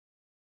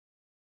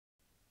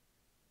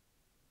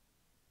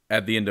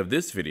At the end of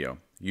this video,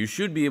 you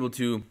should be able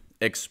to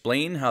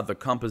explain how the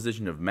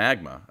composition of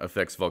magma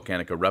affects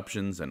volcanic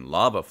eruptions and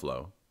lava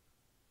flow,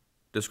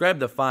 describe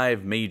the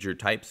 5 major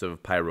types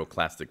of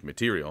pyroclastic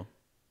material,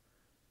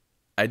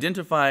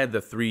 identify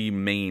the 3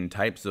 main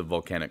types of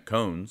volcanic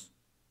cones,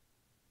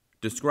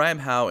 describe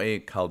how a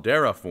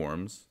caldera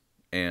forms,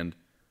 and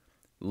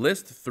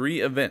list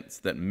 3 events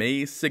that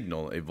may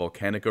signal a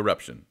volcanic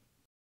eruption.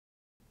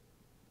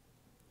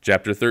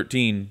 Chapter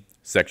 13,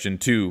 Section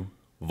 2,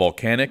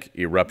 Volcanic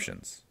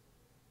Eruptions.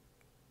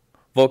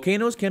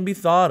 Volcanoes can be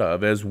thought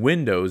of as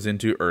windows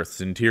into Earth's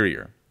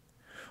interior.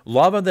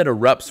 Lava that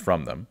erupts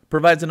from them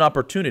provides an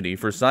opportunity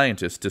for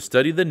scientists to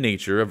study the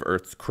nature of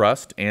Earth's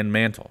crust and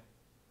mantle.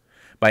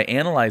 By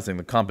analyzing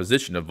the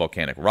composition of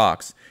volcanic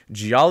rocks,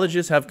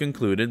 geologists have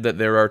concluded that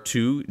there are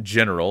 2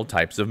 general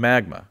types of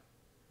magma.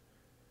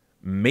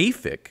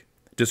 Mafic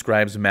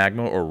describes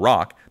magma or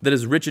rock that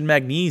is rich in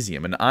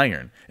magnesium and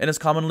iron and is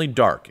commonly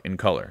dark in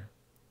color.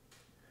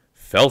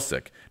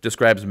 Felsic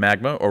describes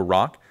magma or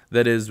rock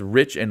that is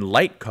rich in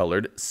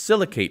light-colored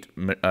silicate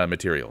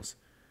materials.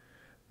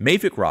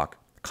 Mafic rock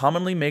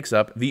commonly makes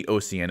up the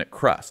oceanic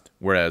crust,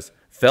 whereas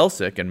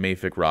felsic and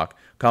mafic rock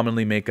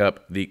commonly make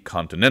up the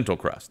continental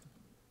crust.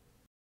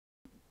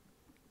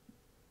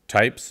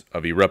 Types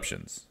of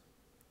eruptions.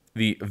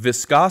 The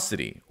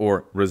viscosity,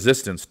 or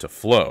resistance to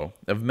flow,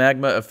 of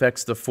magma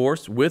affects the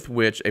force with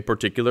which a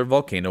particular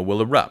volcano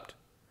will erupt.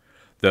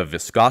 The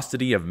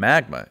viscosity of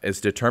magma is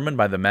determined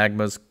by the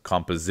magma's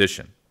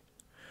composition.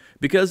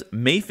 Because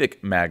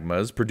mafic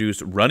magmas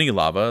produce runny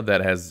lava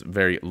that has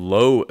very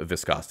low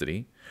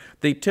viscosity,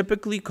 they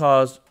typically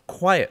cause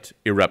quiet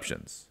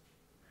eruptions.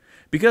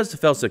 Because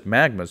felsic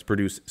magmas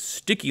produce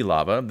sticky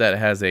lava that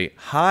has a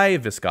high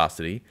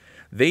viscosity,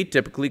 they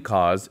typically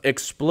cause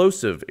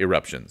explosive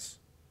eruptions.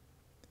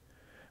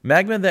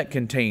 Magma that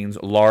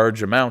contains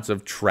large amounts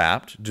of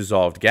trapped,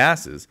 dissolved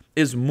gases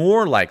is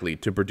more likely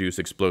to produce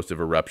explosive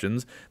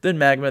eruptions than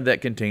magma that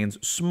contains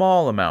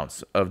small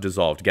amounts of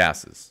dissolved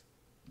gases.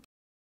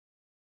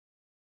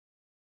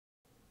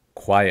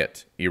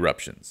 Quiet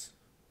eruptions.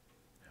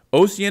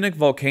 Oceanic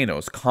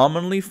volcanoes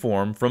commonly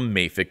form from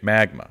mafic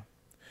magma.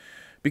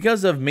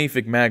 Because of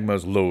mafic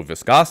magma's low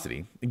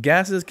viscosity,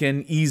 gases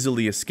can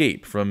easily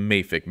escape from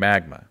mafic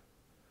magma.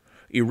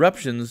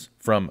 Eruptions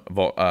from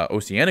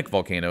oceanic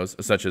volcanoes,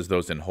 such as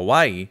those in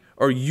Hawaii,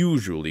 are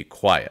usually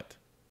quiet.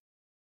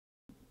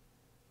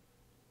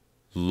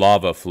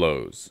 Lava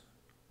flows.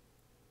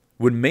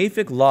 When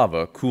mafic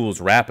lava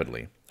cools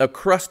rapidly, a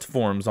crust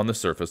forms on the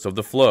surface of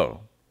the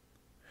flow.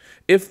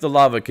 If the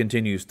lava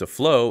continues to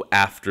flow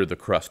after the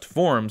crust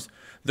forms,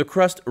 the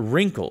crust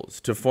wrinkles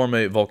to form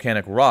a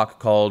volcanic rock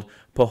called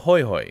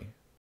Pahoehoe,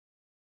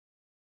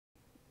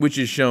 which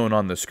is shown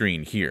on the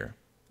screen here.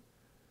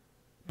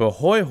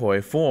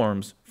 Pahoehoe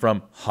forms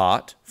from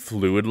hot,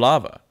 fluid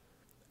lava.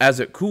 As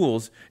it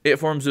cools, it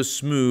forms a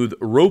smooth,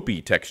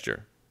 ropey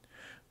texture.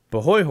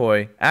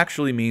 Pahoehoe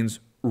actually means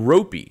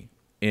ropey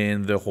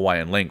in the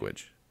Hawaiian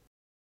language.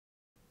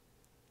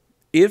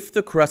 If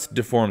the crust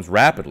deforms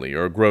rapidly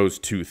or grows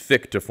too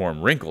thick to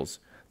form wrinkles,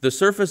 the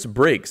surface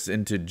breaks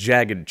into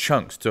jagged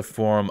chunks to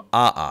form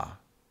a'a.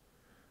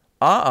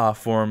 A'a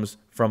forms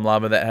from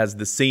lava that has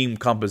the same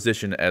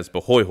composition as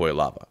Pahoehoe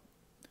lava.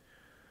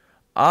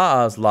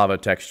 A'a's lava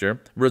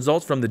texture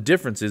results from the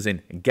differences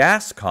in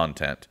gas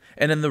content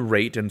and in the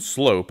rate and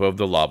slope of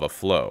the lava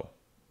flow.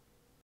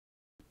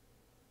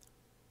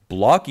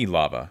 Blocky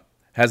lava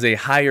has a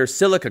higher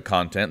silica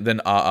content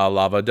than A'a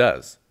lava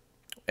does,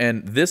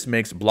 and this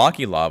makes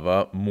blocky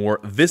lava more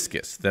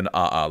viscous than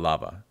A'a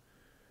lava.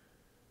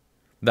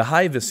 The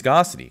high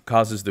viscosity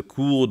causes the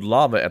cooled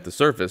lava at the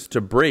surface to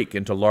break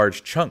into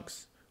large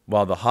chunks,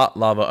 while the hot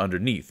lava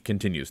underneath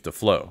continues to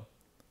flow.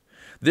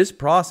 This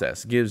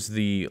process gives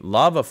the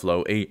lava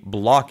flow a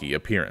blocky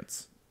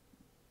appearance.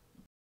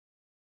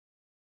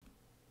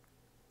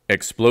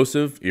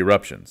 Explosive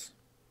eruptions.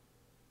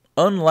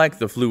 Unlike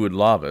the fluid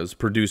lavas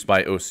produced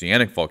by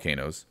oceanic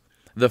volcanoes,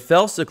 the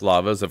felsic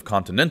lavas of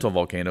continental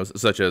volcanoes,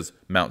 such as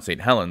Mount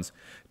St. Helens,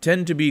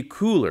 tend to be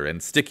cooler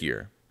and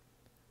stickier.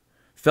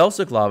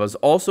 Felsic lavas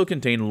also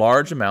contain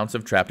large amounts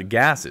of trapped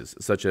gases,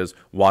 such as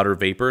water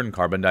vapor and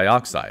carbon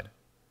dioxide.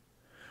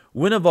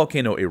 When a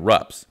volcano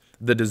erupts,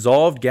 the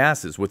dissolved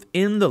gases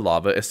within the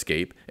lava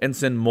escape and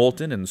send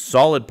molten and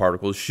solid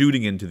particles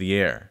shooting into the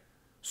air.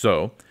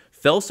 So,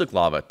 felsic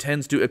lava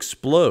tends to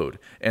explode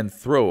and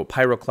throw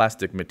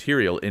pyroclastic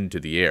material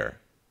into the air.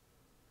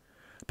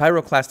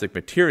 Pyroclastic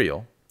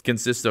material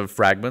consists of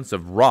fragments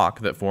of rock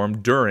that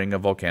form during a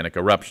volcanic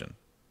eruption.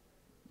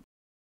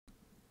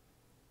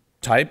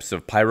 Types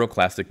of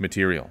pyroclastic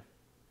material.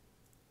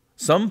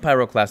 Some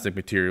pyroclastic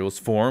materials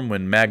form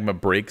when magma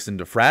breaks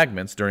into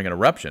fragments during an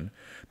eruption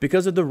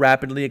because of the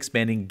rapidly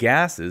expanding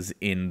gases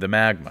in the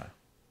magma.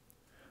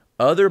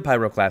 Other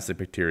pyroclastic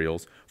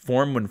materials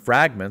form when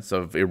fragments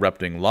of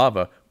erupting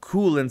lava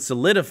cool and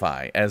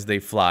solidify as they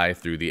fly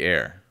through the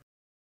air.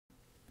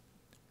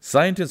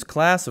 Scientists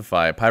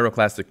classify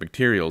pyroclastic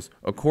materials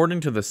according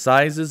to the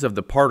sizes of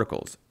the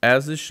particles,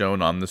 as is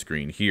shown on the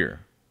screen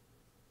here.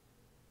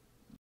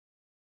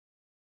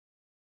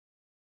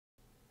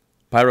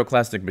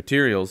 Pyroclastic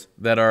materials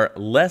that are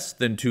less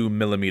than 2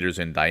 millimeters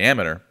in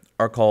diameter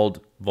are called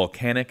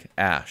volcanic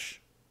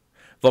ash.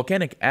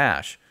 Volcanic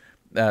ash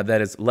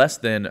that is less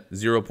than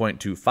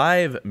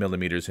 0.25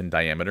 millimeters in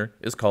diameter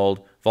is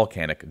called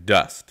volcanic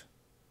dust.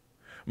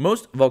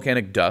 Most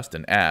volcanic dust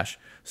and ash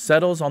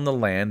settles on the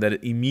land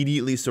that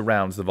immediately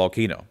surrounds the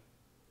volcano.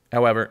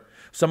 However,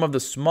 some of the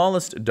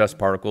smallest dust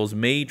particles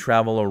may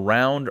travel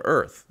around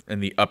Earth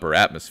in the upper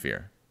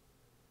atmosphere.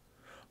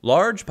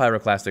 Large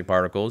pyroclastic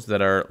particles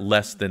that are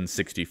less than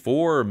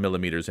 64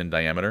 millimeters in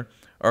diameter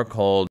are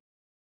called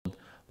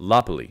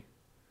lapilli,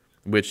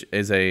 which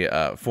is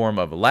a form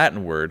of a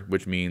Latin word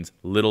which means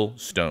little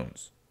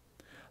stones.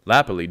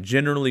 Lapilli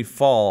generally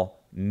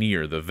fall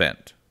near the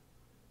vent.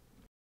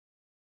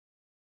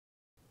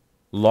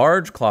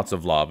 Large clots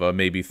of lava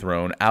may be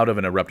thrown out of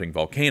an erupting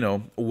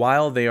volcano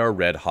while they are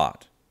red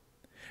hot.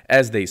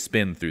 As they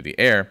spin through the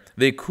air,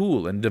 they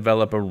cool and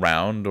develop a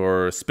round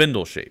or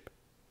spindle shape.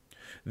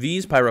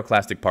 These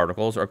pyroclastic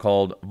particles are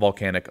called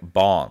volcanic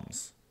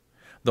bombs.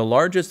 The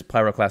largest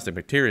pyroclastic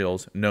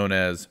materials, known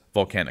as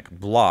volcanic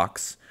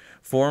blocks,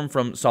 form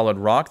from solid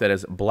rock that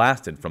is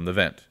blasted from the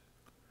vent.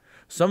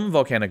 Some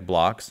volcanic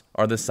blocks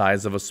are the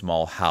size of a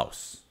small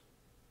house.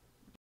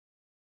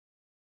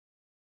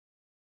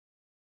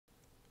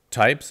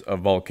 Types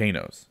of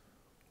volcanoes.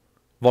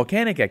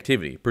 Volcanic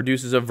activity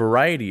produces a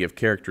variety of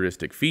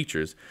characteristic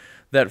features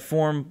that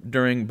form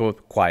during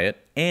both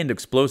quiet and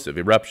explosive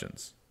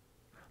eruptions.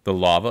 The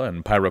lava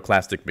and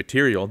pyroclastic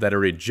material that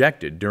are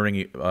ejected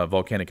during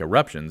volcanic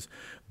eruptions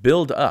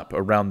build up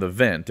around the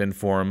vent and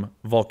form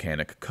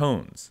volcanic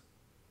cones.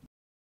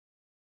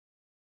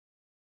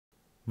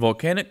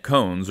 Volcanic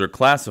cones are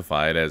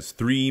classified as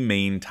three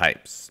main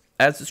types,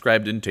 as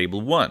described in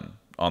Table 1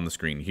 on the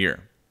screen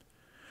here.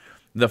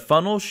 The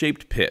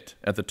funnel-shaped pit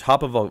at the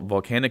top of a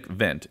volcanic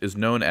vent is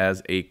known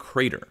as a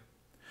crater.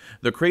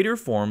 The crater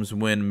forms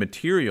when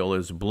material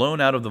is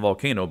blown out of the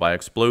volcano by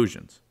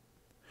explosions.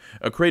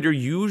 A crater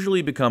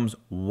usually becomes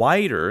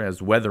wider as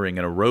weathering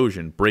and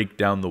erosion break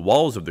down the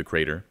walls of the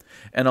crater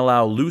and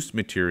allow loose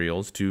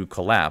materials to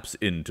collapse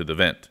into the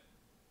vent.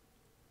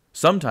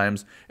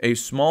 Sometimes a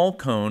small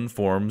cone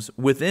forms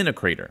within a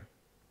crater.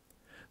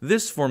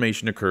 This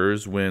formation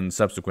occurs when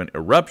subsequent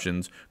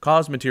eruptions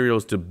cause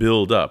materials to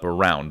build up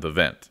around the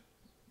vent.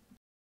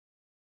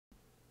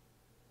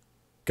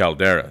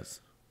 Calderas.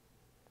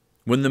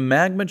 When the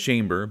magma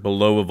chamber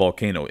below a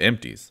volcano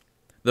empties,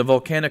 the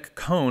volcanic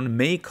cone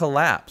may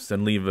collapse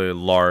and leave a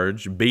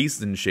large,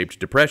 basin-shaped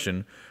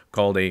depression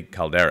called a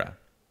caldera.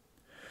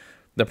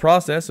 The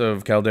process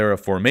of caldera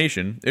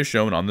formation is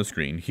shown on the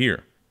screen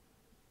here.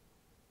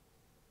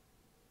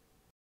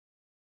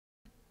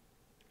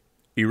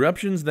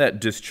 Eruptions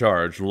that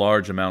discharge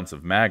large amounts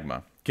of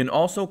magma can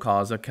also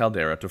cause a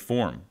caldera to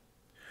form.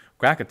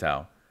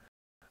 Krakatau,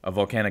 a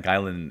volcanic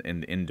island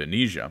in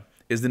Indonesia,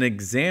 is an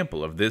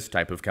example of this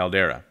type of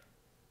caldera.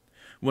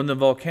 When the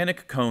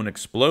volcanic cone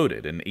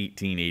exploded in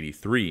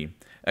 1883,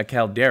 a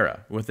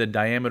caldera with a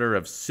diameter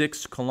of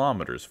 6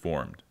 kilometers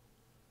formed.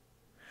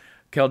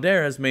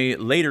 Calderas may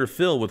later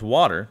fill with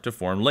water to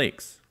form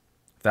lakes.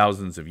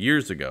 Thousands of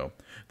years ago,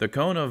 the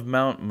cone of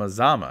Mount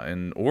Mazama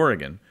in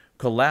Oregon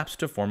collapsed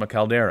to form a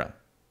caldera.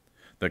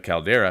 The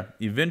caldera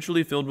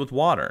eventually filled with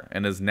water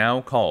and is now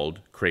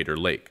called Crater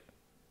Lake.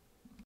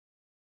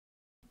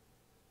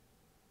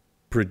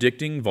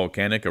 Predicting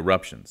volcanic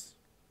eruptions.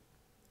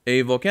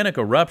 A volcanic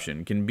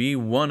eruption can be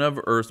one of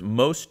Earth's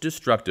most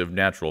destructive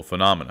natural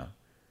phenomena.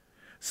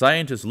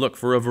 Scientists look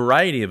for a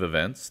variety of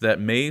events that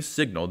may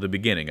signal the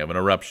beginning of an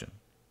eruption.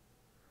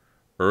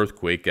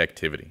 Earthquake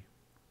activity.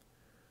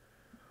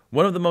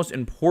 One of the most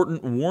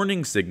important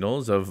warning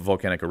signals of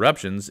volcanic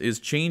eruptions is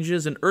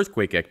changes in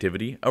earthquake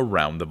activity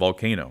around the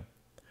volcano.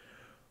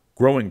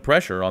 Growing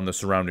pressure on the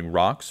surrounding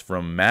rocks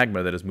from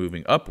magma that is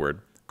moving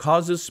upward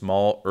causes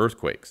small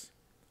earthquakes.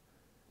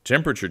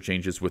 Temperature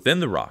changes within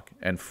the rock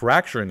and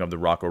fracturing of the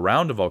rock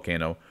around a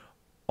volcano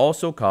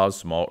also cause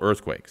small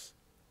earthquakes.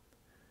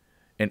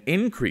 An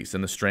increase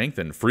in the strength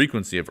and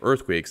frequency of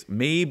earthquakes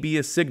may be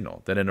a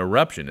signal that an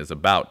eruption is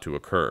about to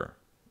occur.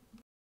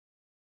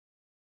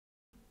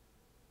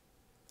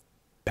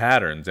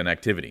 Patterns in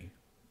activity.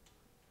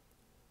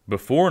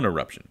 Before an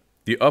eruption,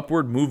 the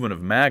upward movement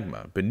of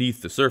magma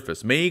beneath the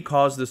surface may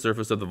cause the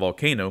surface of the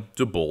volcano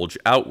to bulge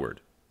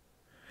outward.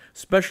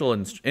 Special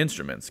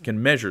instruments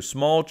can measure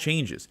small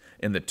changes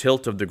in the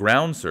tilt of the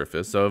ground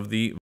surface of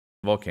the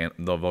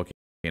volcano.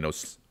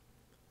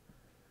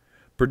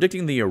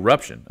 Predicting the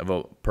eruption of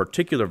a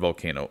particular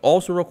volcano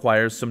also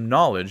requires some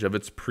knowledge of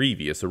its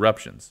previous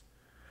eruptions.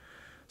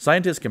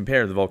 Scientists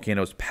compare the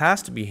volcano's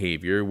past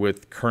behavior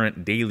with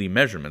current daily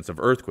measurements of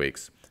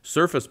earthquakes,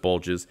 surface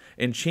bulges,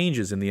 and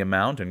changes in the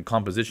amount and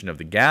composition of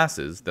the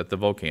gases that the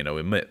volcano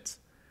emits.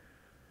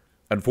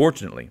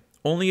 Unfortunately,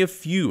 only a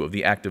few of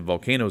the active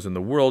volcanoes in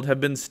the world have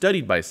been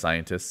studied by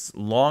scientists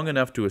long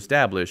enough to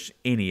establish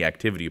any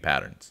activity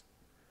patterns.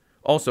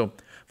 Also,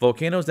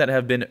 volcanoes that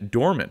have been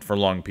dormant for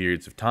long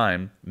periods of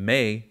time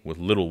may, with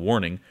little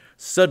warning,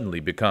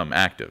 suddenly become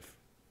active.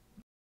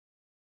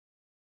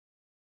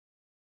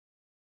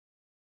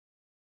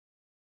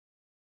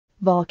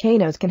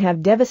 Volcanoes can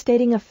have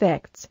devastating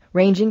effects,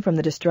 ranging from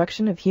the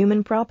destruction of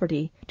human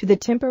property to the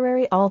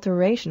temporary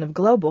alteration of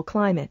global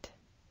climate.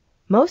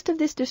 Most of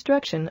this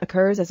destruction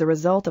occurs as a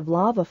result of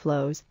lava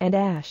flows and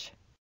ash.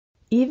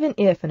 Even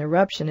if an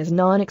eruption is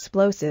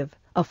non-explosive,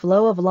 a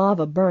flow of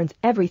lava burns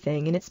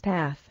everything in its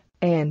path,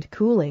 and,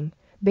 cooling,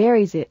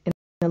 buries it in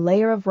a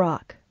layer of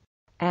rock.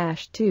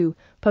 Ash, too,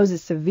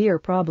 poses severe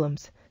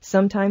problems,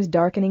 sometimes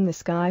darkening the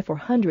sky for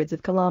hundreds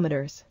of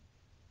kilometers.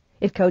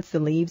 It coats the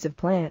leaves of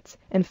plants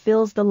and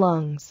fills the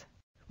lungs.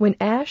 When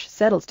ash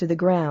settles to the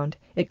ground,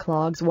 it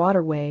clogs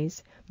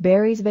waterways,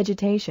 buries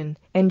vegetation,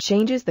 and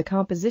changes the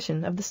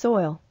composition of the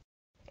soil.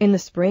 In the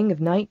spring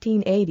of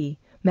 1980,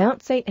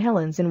 Mount St.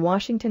 Helens in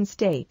Washington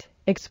state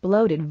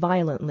exploded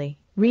violently,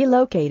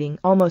 relocating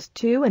almost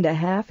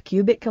 2.5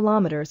 cubic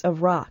kilometers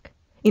of rock,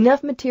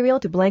 enough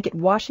material to blanket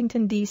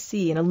Washington,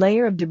 D.C. in a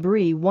layer of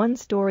debris 1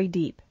 story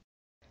deep.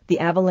 The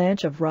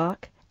avalanche of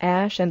rock,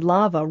 ash, and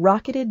lava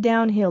rocketed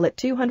downhill at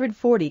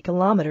 240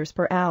 kilometers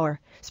per hour,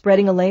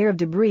 spreading a layer of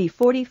debris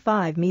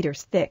 45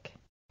 meters thick.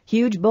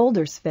 Huge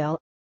boulders fell.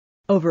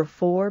 Over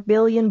 4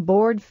 billion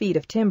board feet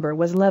of timber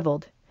was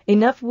leveled,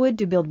 enough wood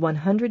to build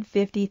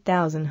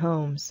 150,000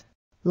 homes.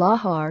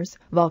 Lahars,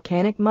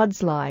 volcanic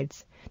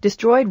mudslides,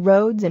 destroyed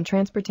roads and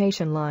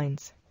transportation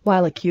lines,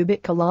 while a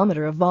cubic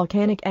kilometer of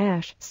volcanic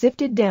ash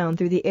sifted down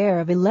through the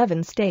air of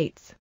 11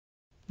 states.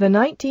 The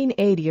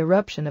 1980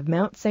 eruption of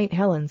Mount St.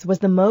 Helens was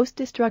the most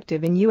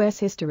destructive in U.S.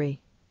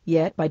 history,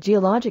 yet by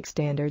geologic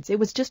standards it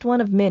was just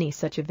one of many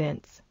such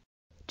events.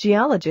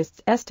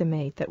 Geologists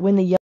estimate that when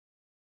the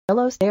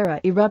Yellowstone era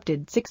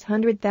erupted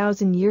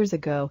 600,000 years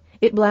ago,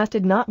 it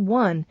blasted not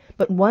 1,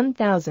 but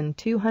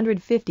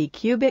 1,250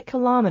 cubic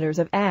kilometers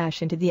of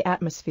ash into the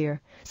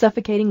atmosphere,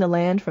 suffocating the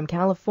land from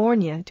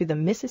California to the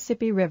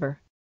Mississippi River.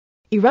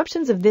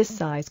 Eruptions of this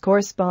size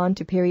correspond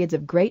to periods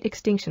of great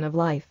extinction of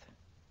life.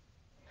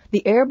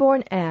 The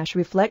airborne ash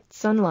reflects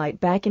sunlight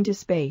back into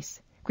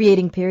space,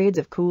 creating periods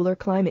of cooler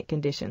climate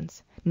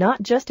conditions,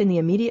 not just in the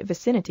immediate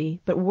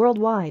vicinity, but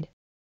worldwide.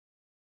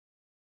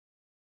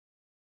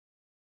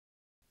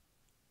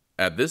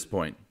 At this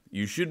point,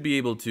 you should be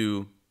able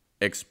to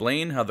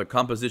explain how the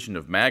composition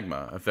of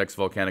magma affects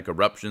volcanic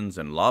eruptions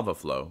and lava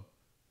flow,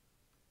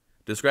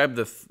 describe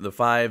the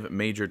 5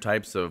 major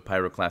types of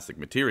pyroclastic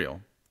material,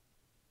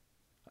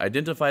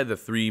 identify the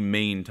 3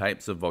 main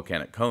types of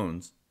volcanic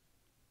cones,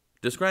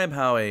 describe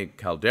how a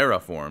caldera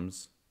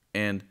forms,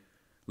 and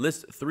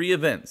list 3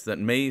 events that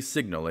may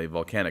signal a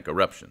volcanic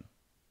eruption.